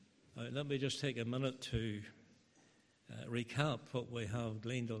Let me just take a minute to recap what we have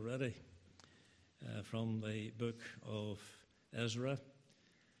gleaned already from the book of Ezra.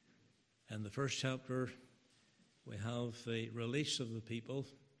 In the first chapter, we have the release of the people,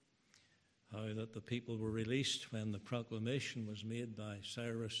 how that the people were released when the proclamation was made by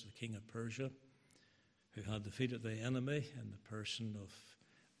Cyrus, the king of Persia, who had defeated the enemy in the person of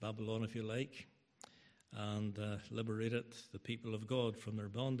Babylon, if you like, and liberated the people of God from their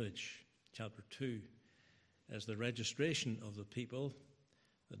bondage. Chapter 2 is the registration of the people.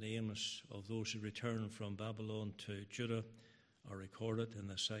 The names of those who returned from Babylon to Judah are recorded in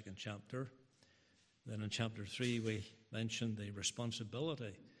the second chapter. Then in chapter 3 we mentioned the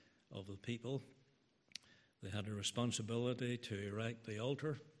responsibility of the people. They had a responsibility to erect the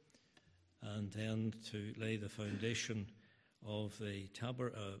altar and then to lay the foundation of the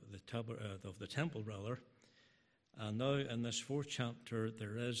temple, rather. And now in this fourth chapter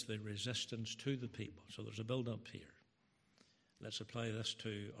there is the resistance to the people. So there's a build-up here. Let's apply this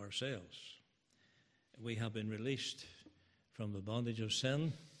to ourselves. We have been released from the bondage of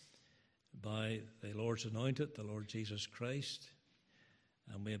sin by the Lord's anointed, the Lord Jesus Christ,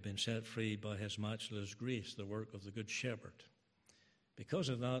 and we have been set free by his matchless grace, the work of the Good Shepherd. Because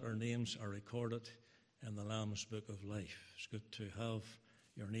of that, our names are recorded in the Lamb's Book of Life. It's good to have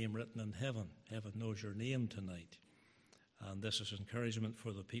your name written in heaven. Heaven knows your name tonight. And this is encouragement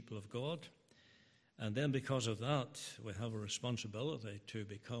for the people of God. And then because of that, we have a responsibility to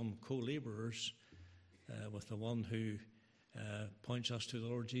become co-laborers with the one who points us to the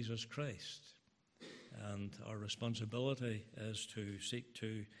Lord Jesus Christ. And our responsibility is to seek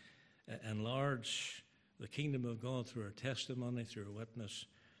to enlarge the kingdom of God through our testimony, through our witness,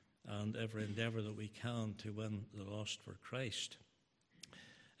 and every endeavor that we can to win the lost for Christ.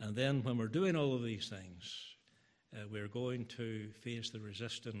 And then when we're doing all of these things, we're going to face the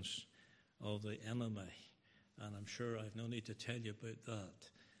resistance of the enemy. And I'm sure I've no need to tell you about that.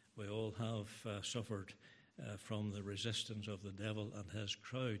 We all have suffered from the resistance of the devil and his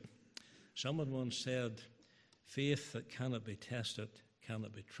crowd. Someone once said, faith that cannot be tested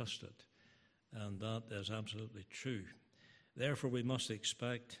cannot be trusted. And that is absolutely true. Therefore, we must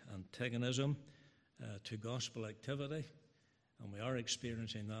expect antagonism to gospel activity, and we are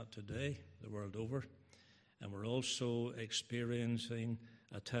experiencing that today, the world over. And we're also experiencing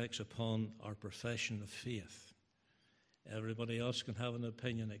attacks upon our profession of faith. Everybody else can have an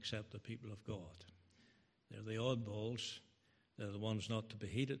opinion except the people of God. They're the oddballs. They're the ones not to be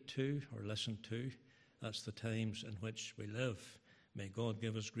heeded to or listened to. That's the times in which we live. May God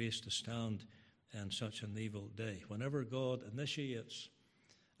give us grace to stand in such an evil day. Whenever God initiates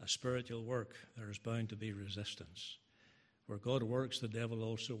a spiritual work, there is bound to be resistance. Where God works, the devil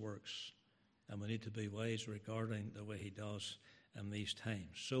also works. And we need to be wise regarding the way he does in these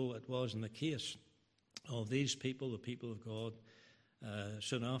times. So it was in the case of these people, the people of God,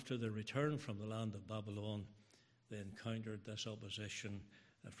 soon after their return from the land of Babylon, they encountered this opposition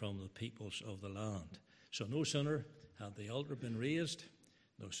from the peoples of the land. So no sooner had the altar been raised,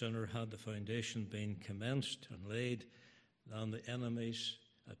 no sooner had the foundation been commenced and laid, than the enemies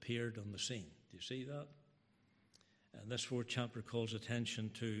appeared on the scene. Do you see that? And this fourth chapter calls attention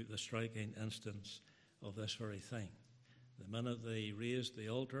to the striking instance of this very thing. The minute they raised the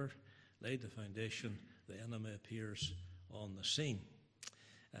altar, laid the foundation, the enemy appears on the scene.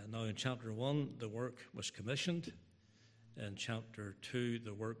 Now in chapter 1, the work was commissioned. In chapter 2,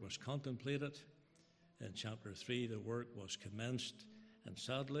 the work was contemplated. In chapter 3, the work was commenced. And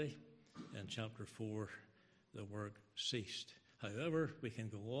sadly, in chapter 4, the work ceased. However, we can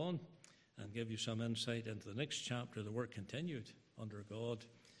go on and give you some insight into the next chapter. The work continued under God.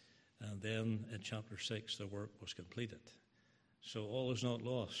 And then in chapter 6, the work was completed. So all is not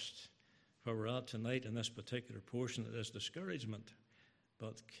lost. Where we're at tonight in this particular portion, it is discouragement.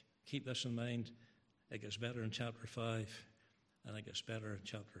 But keep this in mind, it gets better in chapter 5 and it gets better in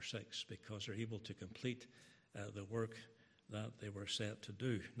chapter 6 because they're able to complete the work that they were set to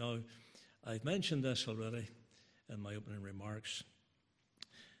do. Now, I've mentioned this already in my opening remarks.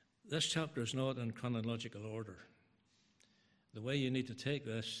 This chapter is not in chronological order. The way you need to take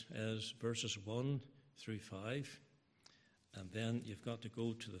this is verses 1 through 5, and then you've got to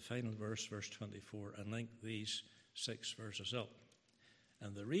go to the final verse, verse 24, and link these 6 verses up.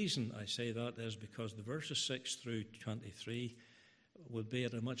 And the reason I say that is because the verses 6 through 23 will be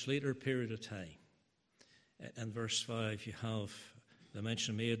at a much later period of time. In verse 5, you have the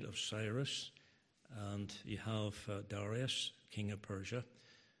mention made of Cyrus, and you have Darius, king of Persia.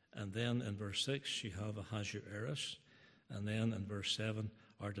 And then in verse 6, you have Ahasuerus. And then in verse 7,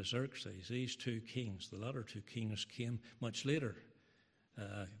 Artaxerxes. These two kings, the latter two kings, came much later.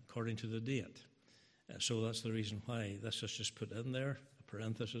 according to the date. So that's the reason why this is just put in there, a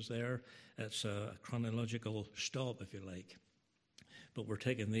parenthesis there. It's a chronological stop, if you like. But we're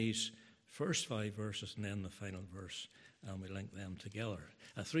taking these first 5 verses and then the final verse, and we link them together.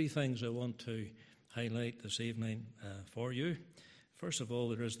 3 things I want to highlight this evening for you. First of all,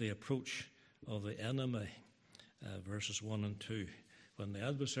 there is the approach of the enemy, verses 1 and 2. When the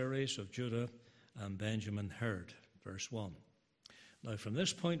adversaries of Judah and Benjamin heard, verse 1. Now, from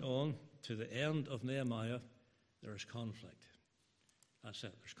this point on to the end of Nehemiah, there is conflict. That's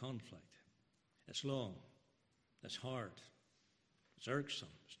it, there's conflict. It's long, it's hard, it's irksome,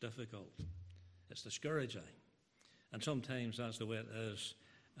 it's difficult, it's discouraging. And sometimes that's the way it is,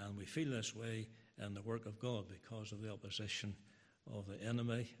 and we feel this way in the work of God because of the opposition of the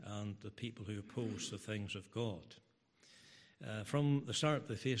enemy and the people who oppose the things of God. From the start,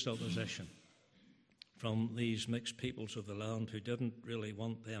 they faced opposition from these mixed peoples of the land who didn't really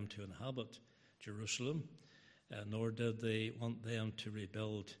want them to inhabit Jerusalem, nor did they want them to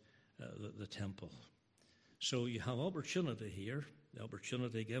rebuild the temple. So you have opportunity here, the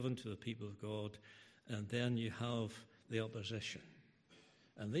opportunity given to the people of God, and then you have the opposition.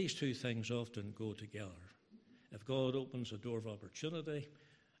 And these 2 things often go together. If God opens a door of opportunity,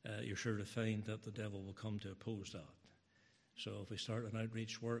 you're sure to find that the devil will come to oppose that. So if we start an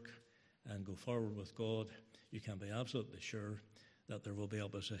outreach work and go forward with God, you can be absolutely sure that there will be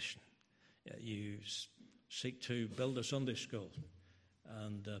opposition. You seek to build a Sunday school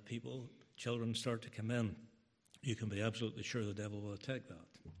and children start to come in, you can be absolutely sure the devil will attack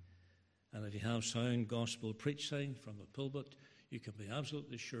that. And if you have sound gospel preaching from the pulpit, you can be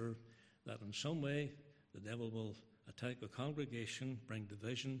absolutely sure that in some way the devil will attack the congregation, bring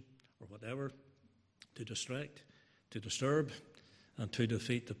division or whatever, to distract, to disturb, and to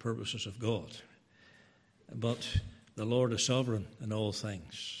defeat the purposes of God. But the Lord is sovereign in all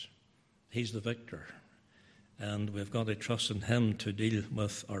things. He's the victor. And we've got to trust in him to deal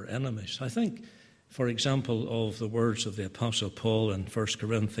with our enemies. I think, for example, of the words of the Apostle Paul in 1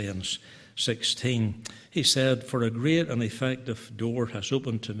 Corinthians 16, he said, "For a great and effective door has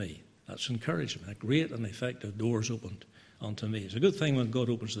opened to me." That's encouragement. A great and effective door is opened unto me. It's a good thing when God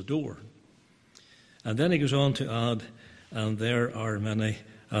opens the door. And then he goes on to add, "And there are many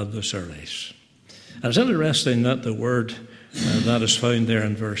adversaries." And it's interesting that the word that is found there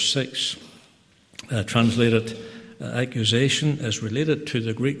in verse 6, translated accusation, is related to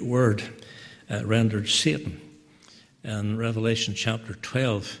the Greek word rendered Satan in Revelation chapter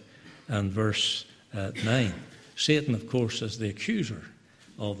 12 and verse 9. Satan, of course, is the accuser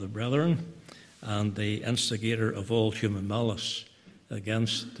of the brethren and the instigator of all human malice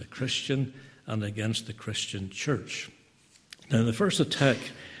against the Christian and against the Christian church. Now, the first attack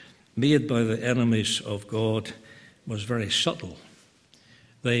made by the enemies of God was very subtle.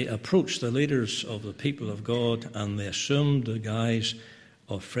 They approached the leaders of the people of God and they assumed the guise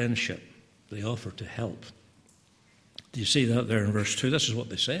of friendship. They offered to help. Do you see that there in verse 2? This is what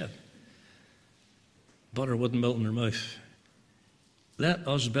they said. Butter wouldn't melt in their mouth. "Let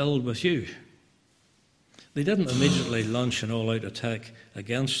us build with you." They didn't immediately launch an all-out attack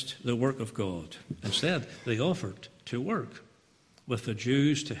against the work of God. Instead, they offered to work with the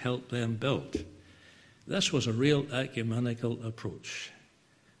Jews to help them build. This was a real ecumenical approach.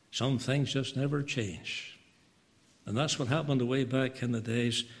 Some things just never change. And that's what happened way back in the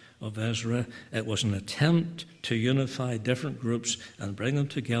days of Ezra. It was an attempt to unify different groups and bring them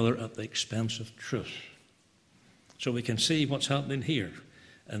together at the expense of truth. So we can see what's happening here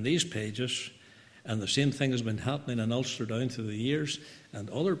in these pages, and the same thing has been happening in Ulster down through the years and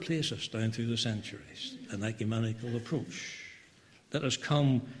other places down through the centuries, an ecumenical approach. Let us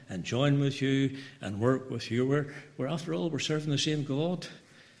come and join with you and work with you. We're after all, we're serving the same God.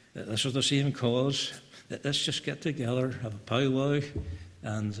 This is the same cause. Let's just get together, have a powwow,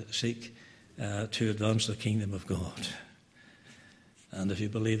 and seek to advance the kingdom of God. And if you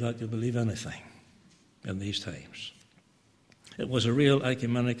believe that, you'll believe anything in these times. It was a real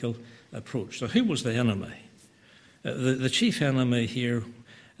ecumenical approach. So who was the enemy? The chief enemy here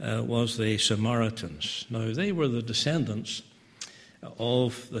was the Samaritans. Now, they were the descendants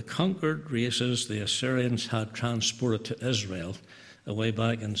of the conquered races the Assyrians had transported to Israel way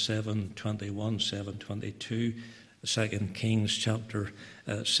back in 721, 722, 2 Kings chapter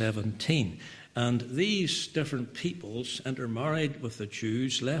 17. And these different peoples intermarried with the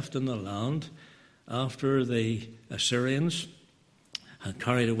Jews left in the land after the Assyrians had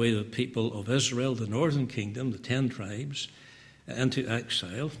carried away the people of Israel, the northern kingdom, the 10 tribes, into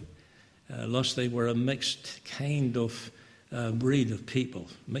exile. Thus they were a mixed kind of breed of people,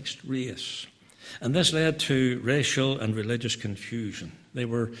 mixed race. And this led to racial and religious confusion. They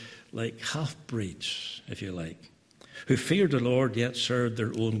were like half-breeds, if you like, who feared the Lord yet served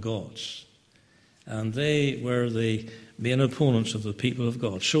their own gods. And they were the main opponents of the people of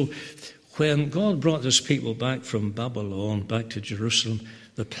God. So when God brought his people back from Babylon, back to Jerusalem,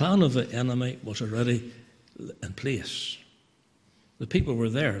 the plan of the enemy was already in place. The people were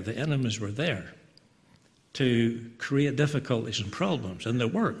there, the enemies were there to create difficulties and problems in their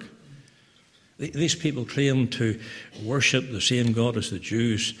work. These people claimed to worship the same God as the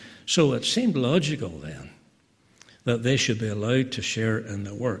Jews, so it seemed logical then that they should be allowed to share in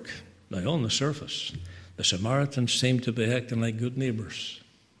the work. Now, on the surface, the Samaritans seemed to be acting like good neighbours,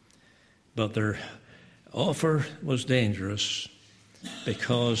 but their offer was dangerous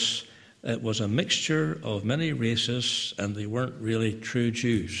because it was a mixture of many races and they weren't really true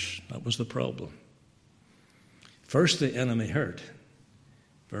Jews. That was the problem. First, the enemy heard,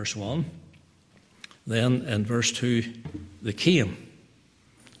 verse 1. Then in verse 2, they came.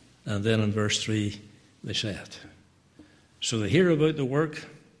 And then in verse 3, they said. So they hear about the work,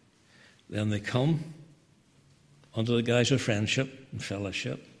 then they come under the guise of friendship and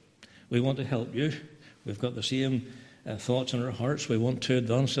fellowship. We want to help you. We've got the same thoughts in our hearts. We want to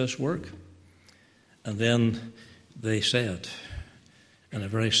advance this work. And then they said, in a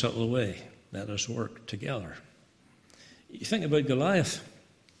very subtle way, let us work together. You think about Goliath.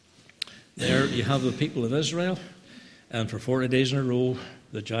 There you have the people of Israel, and for 40 days in a row,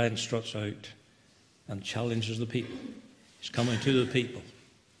 the giant struts out and challenges the people. He's coming to the people.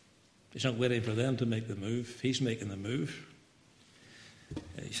 He's not waiting for them to make the move. He's making the move.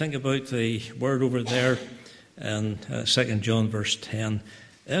 You think about the word over there in 2 John verse 10.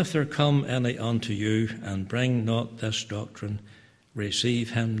 If there come any unto you and bring not this doctrine,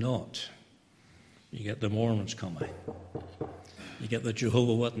 receive him not. You get the Mormons coming. You get the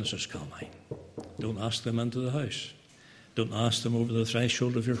Jehovah's Witnesses coming. Don't ask them into the house. Don't ask them over the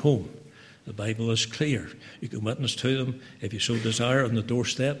threshold of your home. The Bible is clear. You can witness to them if you so desire on the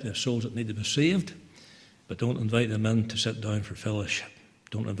doorstep. They have souls that need to be saved. But don't invite them in to sit down for fellowship.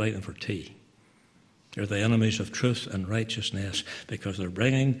 Don't invite them for tea. They're the enemies of truth and righteousness because they're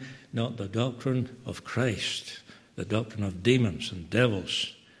bringing not the doctrine of Christ, the doctrine of demons and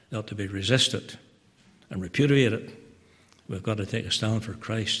devils, not to be resisted and repudiated. We've got to take a stand for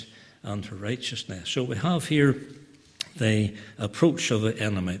Christ and for righteousness. So we have here the approach of the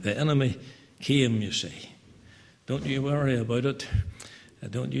enemy. The enemy came, you see. Don't you worry about it.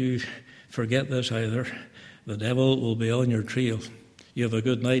 Don't you forget this either. The devil will be on your trail. You have a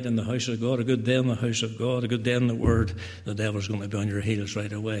good night in the house of God, a good day in the house of God, a good day in the Word. The devil's going to be on your heels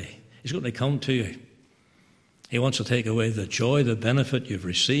right away. He's going to come to you. He wants to take away the joy, the benefit you've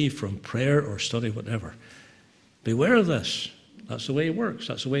received from prayer or study, whatever. Beware of this. That's the way he works.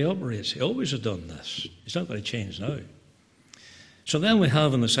 That's the way he operates. He always has done this. He's not going to change now. So then we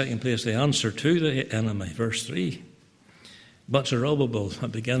have in the second place the answer to the enemy, verse 3. But Zerubbabel,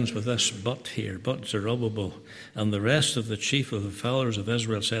 it begins with this but here, but Zerubbabel and the rest of the chief of the fathers of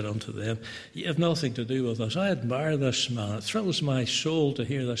Israel said unto them, ye have nothing to do with us. I admire this man. It thrills my soul to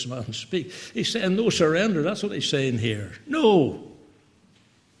hear this man speak. He's saying no surrender. That's what he's saying here. No.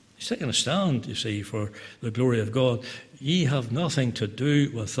 He's taking a stand, you see, for the glory of God. Ye have nothing to do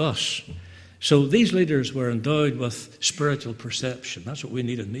with us. So these leaders were endowed with spiritual perception. That's what we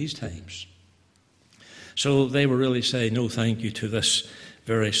need in these times. So they were really saying no thank you to this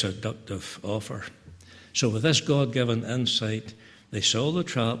very seductive offer. So with this God-given insight, they saw the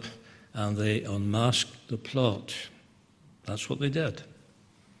trap and they unmasked the plot. That's what they did.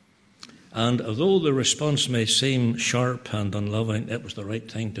 And although the response may seem sharp and unloving, it was the right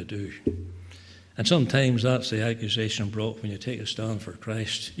thing to do. And sometimes that's the accusation brought when you take a stand for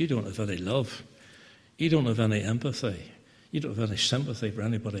Christ. You don't have any love. You don't have any empathy. You don't have any sympathy for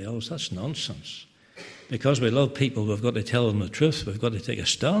anybody else. That's nonsense. Because we love people, we've got to tell them the truth. We've got to take a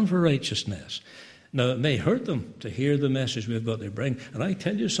stand for righteousness. Now, it may hurt them to hear the message we've got to bring. And I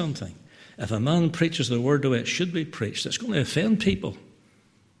tell you something. If a man preaches the word the way it should be preached, it's going to offend people.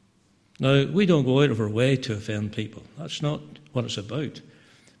 Now, we don't go out of our way to offend people. That's not what it's about.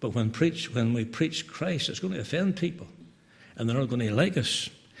 But when we preach Christ, it's going to offend people. And they're not going to like us.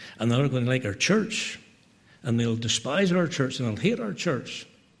 And they're not going to like our church. And they'll despise our church and they'll hate our church.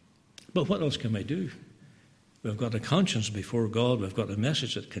 But what else can we do? We've got a conscience before God. We've got a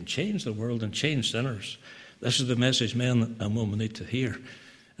message that can change the world and change sinners. This is the message men and women need to hear.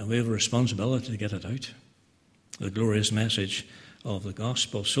 And we have a responsibility to get it out. The glorious message of the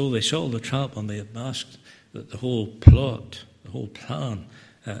gospel. So they saw the trap and they had masked the whole plot, the whole plan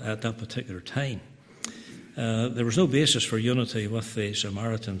at that particular time. there was no basis for unity with the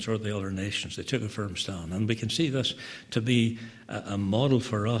Samaritans or the other nations. They took a firm stand. And we can see this to be a model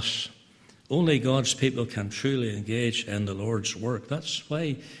for us. Only God's people can truly engage in the Lord's work. That's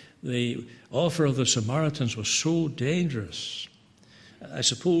why the offer of the Samaritans was so dangerous. I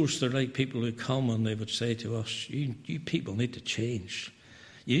suppose they're like people who come and they would say to us, you people need to change.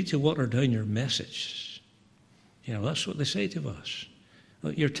 You need to water down your message. That's what they say to us.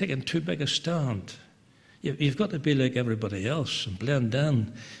 You're taking too big a stand. You've got to be like everybody else and blend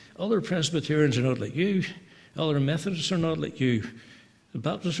in. Other Presbyterians are not like you. Other Methodists are not like you. The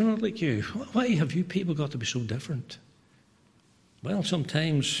Baptists are not like you. Why have you people got to be so different? Well,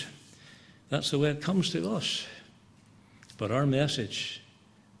 sometimes that's the way it comes to us. But our message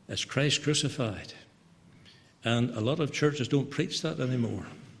is Christ crucified. And a lot of churches don't preach that anymore.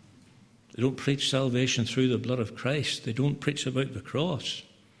 They don't preach salvation through the blood of Christ. They don't preach about the cross.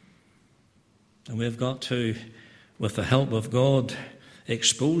 And we've got to, with the help of God,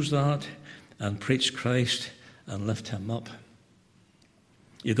 expose that and preach Christ and lift him up.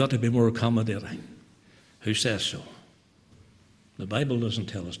 You've got to be more accommodating. Who says so? The Bible doesn't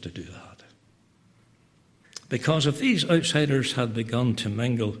tell us to do that. Because if these outsiders had begun to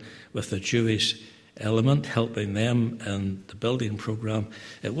mingle with the Jewish element, helping them in the building program,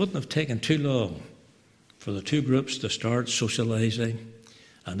 it wouldn't have taken too long for the two groups to start socializing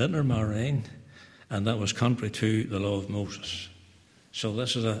and intermarrying, and that was contrary to the law of Moses. So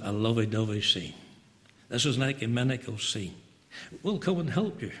this is a lovey-dovey scene. This is an ecumenical scene. We'll come and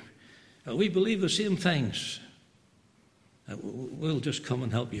help you. We believe the same things. We'll just come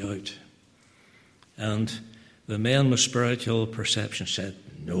and help you out. And the men with spiritual perception said,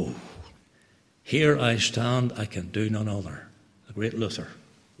 no. Here I stand, I can do none other. The great Luther.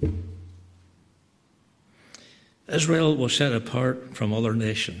 Israel was set apart from other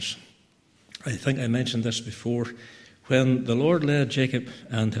nations. I think I mentioned this before. When the Lord led Jacob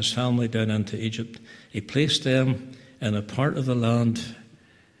and his family down into Egypt, he placed them in a part of the land,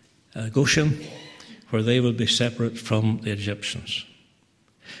 Goshen, where they would be separate from the Egyptians.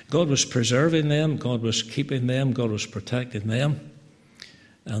 God was preserving them, God was keeping them, God was protecting them,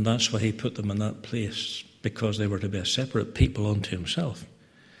 and that's why he put them in that place, because they were to be a separate people unto himself.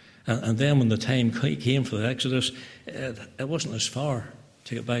 And then when the time came for the Exodus, it wasn't as far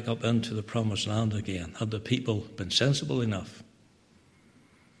to get back up into the promised land again, had the people been sensible enough.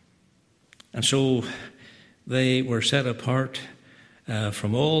 And so they were set apart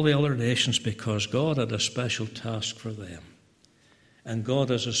from all the other nations because God had a special task for them. And God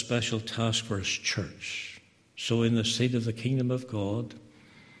has a special task for his church. Sowing the seed of the kingdom of God,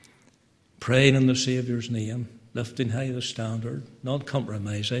 praying in the Saviour's name, lifting high the standard, not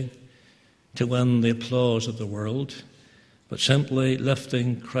compromising to win the applause of the world, but simply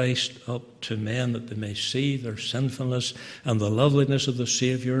lifting Christ up to men that they may see their sinfulness and the loveliness of the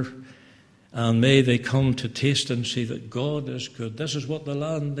Saviour, and may they come to taste and see that God is good. This is what the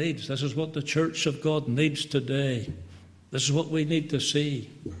land needs. This is what the church of God needs today. This is what we need to see.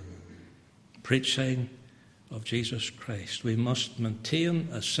 Preaching of Jesus Christ. We must maintain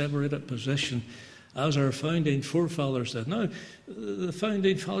a separated position as our founding forefathers did. Now, the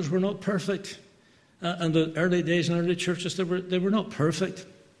founding fathers were not perfect. And the early days in early churches, they were not perfect.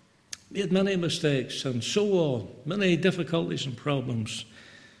 Made many mistakes and so on, many difficulties and problems.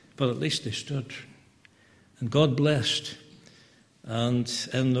 But at least they stood. And God blessed. And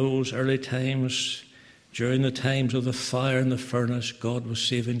in those early times, during the times of the fire and the furnace, God was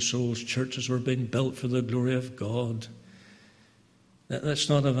saving souls. Churches were being built for the glory of God. Let's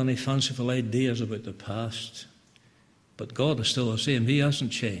not have any fanciful ideas about the past. But God is still the same. He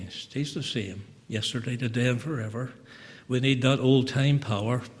hasn't changed. He's the same. Yesterday, today, and forever. We need that old-time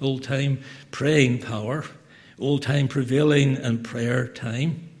power, old-time praying power, old-time prevailing and prayer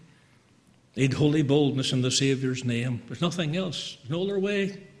time. Need holy boldness in the Saviour's name. There's nothing else. There's no other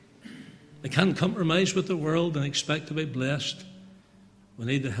way. We can't compromise with the world and expect to be blessed. We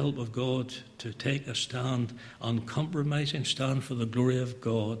need the help of God to take a stand, uncompromising stand for the glory of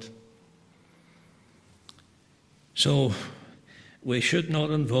God. So we should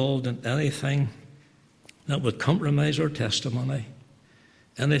not involve in anything that would compromise our testimony,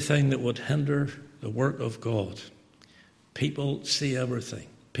 anything that would hinder the work of God. People see everything.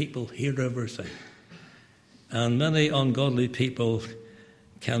 People hear everything. And many ungodly people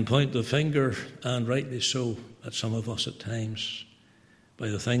can point the finger, and rightly so, at some of us at times, by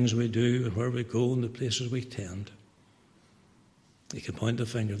the things we do and where we go and the places we tend. They can point the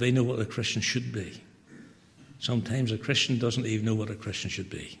finger. They know what a Christian should be. Sometimes a Christian doesn't even know what a Christian should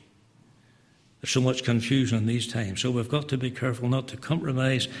be. There's so much confusion in these times. So we've got to be careful not to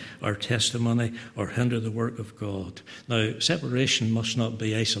compromise our testimony or hinder the work of God. Now, separation must not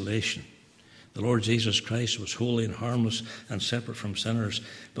be isolation. The Lord Jesus Christ was holy and harmless and separate from sinners.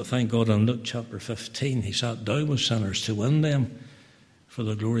 But thank God in Luke chapter 15, he sat down with sinners to win them for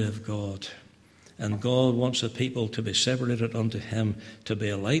the glory of God. And God wants the people to be separated unto him, to be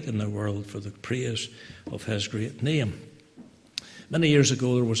a light in the world for the praise of his great name. Many years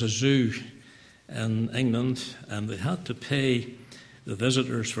ago, there was a zoo in England, and they had to pay the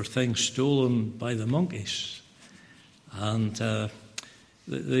visitors for things stolen by the monkeys. And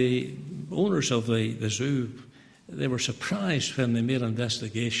the owners of the zoo, they were surprised when they made an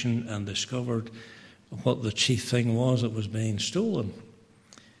investigation and discovered what the chief thing was that was being stolen.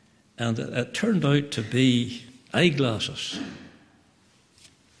 And it turned out to be eyeglasses.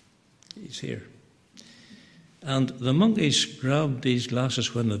 He's here. And the monkeys grabbed these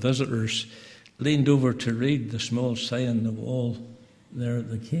glasses when the visitors leaned over to read the small sign on the wall there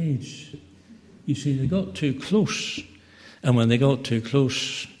at the cage. You see, they got too close. And when they got too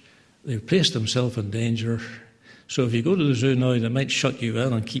close, they placed themselves in danger. So if you go to the zoo now, they might shut you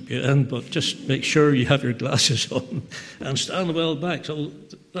in and keep you in, but just make sure you have your glasses on and stand well back. So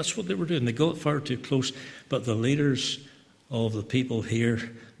that's what they were doing. They got far too close, but the leaders of the people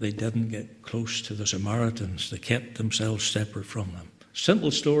here, they didn't get close to the Samaritans. They kept themselves separate from them.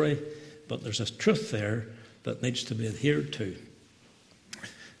 Simple story, but there's a truth there that needs to be adhered to.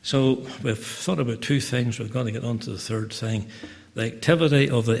 So we've thought about two things. We've got to get on to the third thing. The activity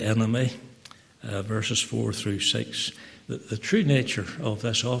of the enemy, verses 4 through 6. The true nature of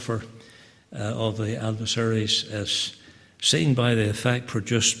this offer of the adversaries is seen by the effect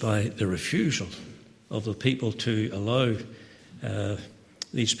produced by the refusal of the people to allow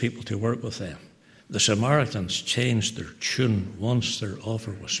these people to work with them. The Samaritans changed their tune once their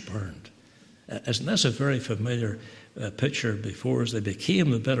offer was spurned. Isn't this a very familiar picture before us? They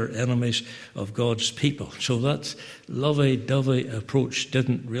became the bitter enemies of God's people. So that lovey-dovey approach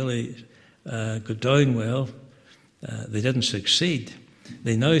didn't really go down well. They didn't succeed.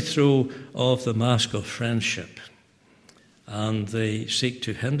 They now throw off the mask of friendship, and they seek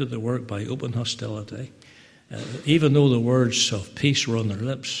to hinder the work by open hostility. Even though the words of peace were on their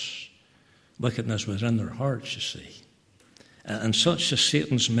lips, wickedness was in their hearts, you see. And such is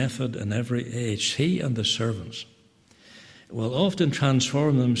Satan's method in every age. He and the servants will often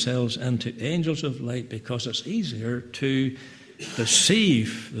transform themselves into angels of light because it's easier to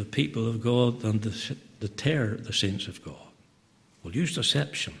deceive the people of God than to tear the saints of God. We'll use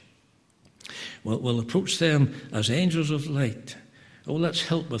deception. We'll approach them as angels of light. Oh, let's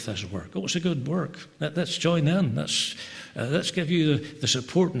help with this work. Oh, it's a good work. Let's join in. Let's give you the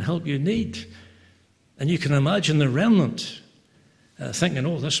support and help you need. And you can imagine the remnant thinking,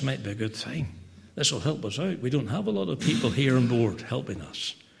 oh, this might be a good thing. This will help us out. We don't have a lot of people here on board helping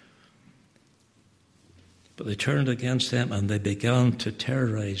us. But they turned against them and they began to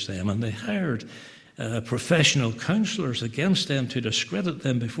terrorize them. And they hired professional counselors against them to discredit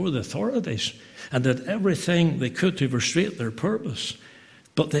them before the authorities and did everything they could to frustrate their purpose.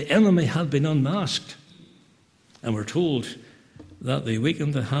 But the enemy had been unmasked. And we're told that they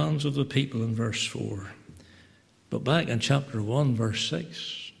weakened the hands of the people in verse 4. But back in chapter 1, verse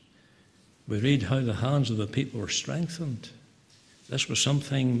 6, we read how the hands of the people were strengthened. This was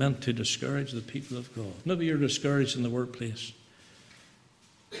something meant to discourage the people of God. Maybe you're discouraged in the workplace.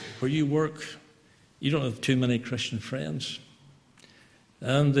 Where you work, you don't have too many Christian friends.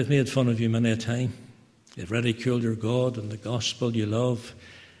 And they've made fun of you many a time. They've ridiculed your God and the gospel you love,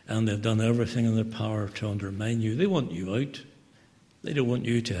 and they've done everything in their power to undermine you. They want you out. They don't want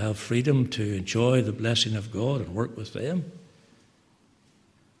you to have freedom to enjoy the blessing of God and work with them.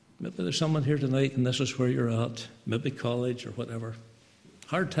 Maybe there's someone here tonight and this is where you're at, maybe college or whatever.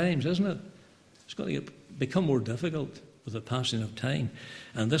 Hard times, isn't it? It's going to become more difficult with the passing of time.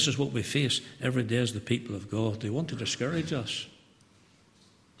 And this is what we face every day as the people of God. They want to discourage us.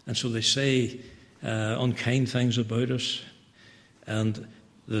 And so they say unkind things about us. And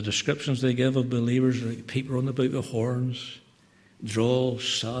the descriptions they give of believers are like people on about with horns, droll,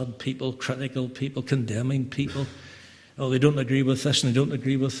 sad people, critical people, condemning people. Oh, they don't agree with this and they don't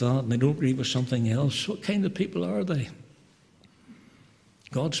agree with that and they don't agree with something else. What kind of people are they?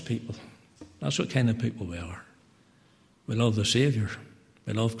 God's people. That's what kind of people we are. We love the Savior.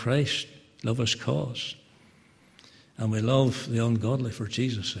 We love Christ. Love His cause. And we love the ungodly for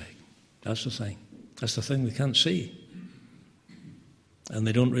Jesus' sake. That's the thing. That's the thing they can't see. And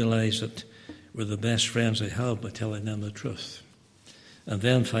they don't realize that we're the best friends they have by telling them the truth. And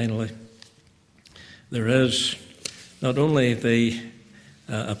then finally, there is not only the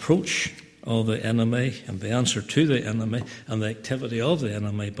approach of the enemy and the answer to the enemy and the activity of the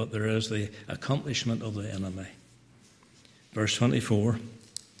enemy, but there is the accomplishment of the enemy. Verse 24,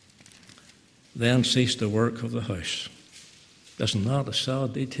 then ceased the work of the house. Isn't that a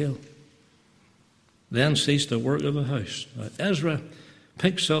sad detail? Then ceased the work of the house. Now, Ezra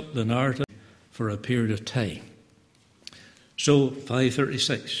picks up the narrative for a period of time. So,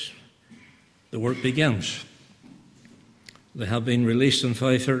 536, the work begins. They have been released in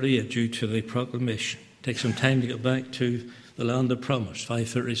 538 due to the proclamation. It takes some time to get back to the land of promise,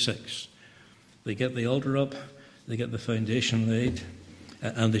 536. They get the altar up, they get the foundation laid,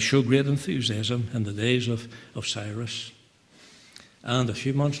 and they show great enthusiasm in the days of Cyrus. And a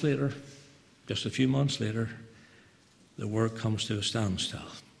few months later, just a few months later, the work comes to a standstill.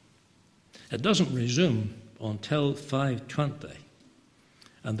 It doesn't resume until 520,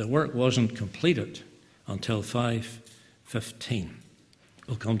 and the work wasn't completed until 515.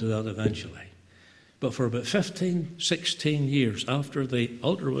 We'll come to that eventually. But for about 15, 16 years after the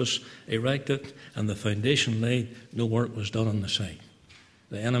altar was erected and the foundation laid, no work was done on the site.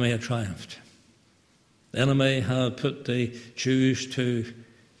 The enemy had triumphed. The enemy had put the Jews to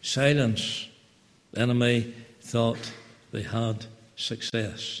silence. The enemy thought they had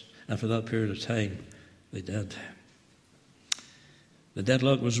success. And for that period of time, they did. The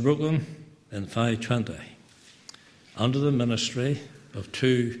deadlock was broken in 520 under the ministry of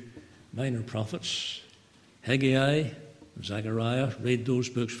two minor prophets, Haggai and Zechariah. Read those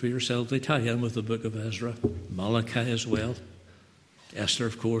books for yourself. They tie in with the book of Ezra, Malachi as well. Esther,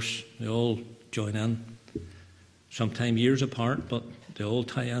 of course, they all join in, sometime years apart, but they all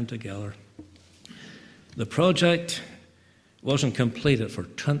tie in together. The project wasn't completed for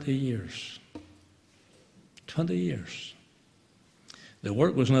 20 years. 20 years. The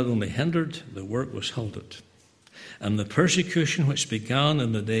work was not only hindered, the work was halted. And the persecution which began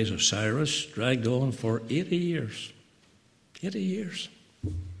in the days of Cyrus dragged on for 80 years. 80 years.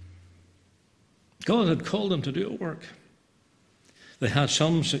 God had called them to do a work. They had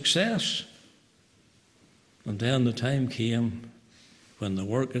some success. And then the time came when the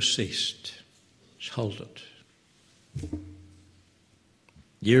work has ceased. It's halted.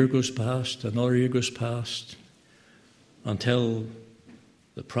 Year goes past, another year goes past, until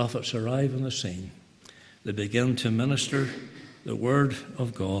the prophets arrive on the scene. They begin to minister the word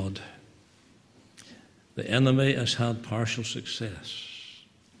of God. The enemy has had partial success.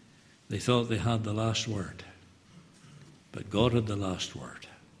 They thought they had the last word. But God had the last word.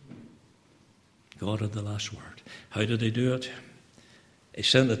 God had the last word. How did he do it? He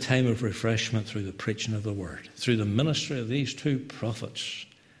sent a time of refreshment through the preaching of the word, through the ministry of these two prophets.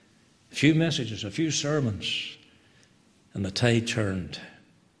 A few messages, a few sermons, and the tide turned.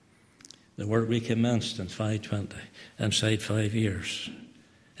 The work recommenced in 520, inside 5 years.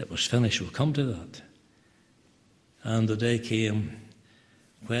 It was finished. We'll come to that. And the day came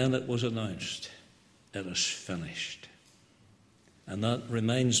when it was announced, it is finished. And that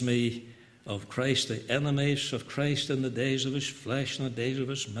reminds me of Christ, the enemies of Christ in the days of his flesh and the days of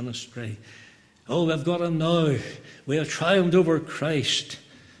his ministry. Oh, we've got him now. We have triumphed over Christ.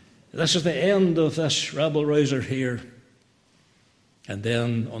 This is the end of this rabble-rouser here. And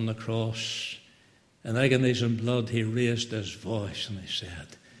then on the cross, in agonies and blood, he raised his voice and he said,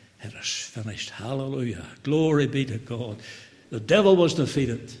 it is finished. Hallelujah. Glory be to God. The devil was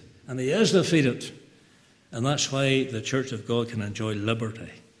defeated, and he is defeated. And that's why the church of God can enjoy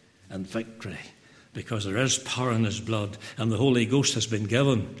liberty and victory, because there is power in his blood, and the Holy Ghost has been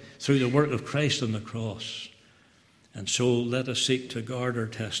given through the work of Christ on the cross. And so let us seek to guard our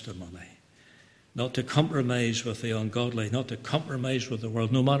testimony, not to compromise with the ungodly, not to compromise with the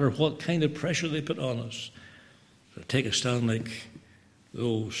world, no matter what kind of pressure they put on us. So take a stand like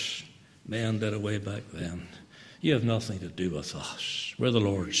those men did away back then. You have nothing to do with us. We're the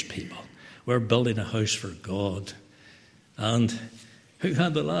Lord's people. We're building a house for God. And who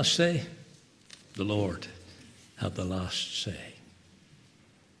had the last say? The Lord had the last say.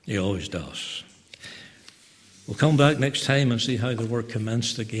 He always does. We'll come back next time and see how the work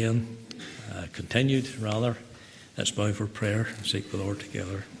commenced again. Continued, rather. Let's bow for prayer and seek the Lord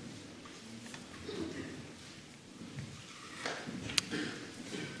together.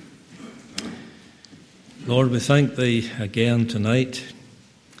 Lord, we thank Thee again tonight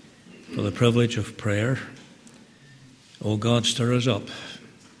for the privilege of prayer. Oh God, stir us up.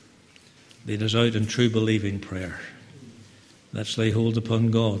 Lead us out in true believing prayer. Let's lay hold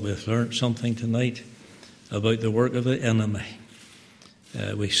upon God. We've learned something tonight about the work of the enemy.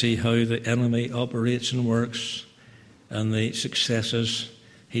 We see how the enemy operates and works and the successes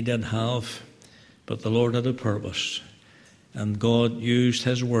he did have, but the Lord had a purpose. And God used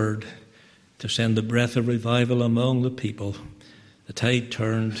his word to send the breath of revival among the people. The tide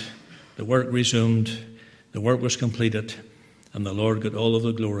turned, the work resumed, the work was completed, and the Lord got all of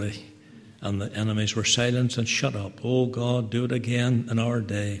the glory, and the enemies were silenced and shut up. Oh God, do it again in our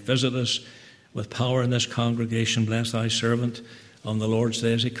day. Visit us with power in this congregation. Bless thy servant on the Lord's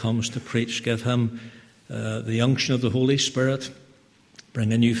day as he comes to preach. Give him the unction of the Holy Spirit.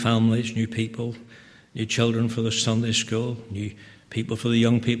 Bring in new families, new people, new children for the Sunday school, new people for the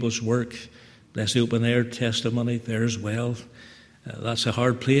young people's work. Bless the open air testimony there as well. That's a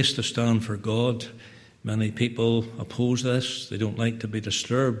hard place to stand for God. Many people oppose this. They don't like to be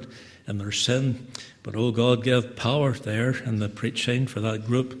disturbed in their sin. But, oh God, give power there in the preaching for that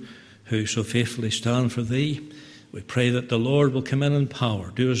group who so faithfully stand for thee. We pray that the Lord will come in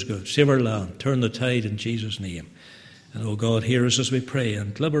power, do us good, save our land, turn the tide in Jesus' name. And, oh God, hear us as we pray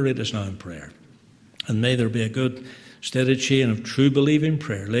and liberate us now in prayer. And may there be a good, steady chain of true believing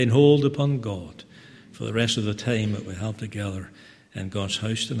prayer, laying hold upon God for the rest of the time that we have together in God's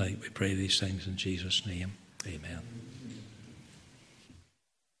house tonight. We pray these things in Jesus' name. Amen.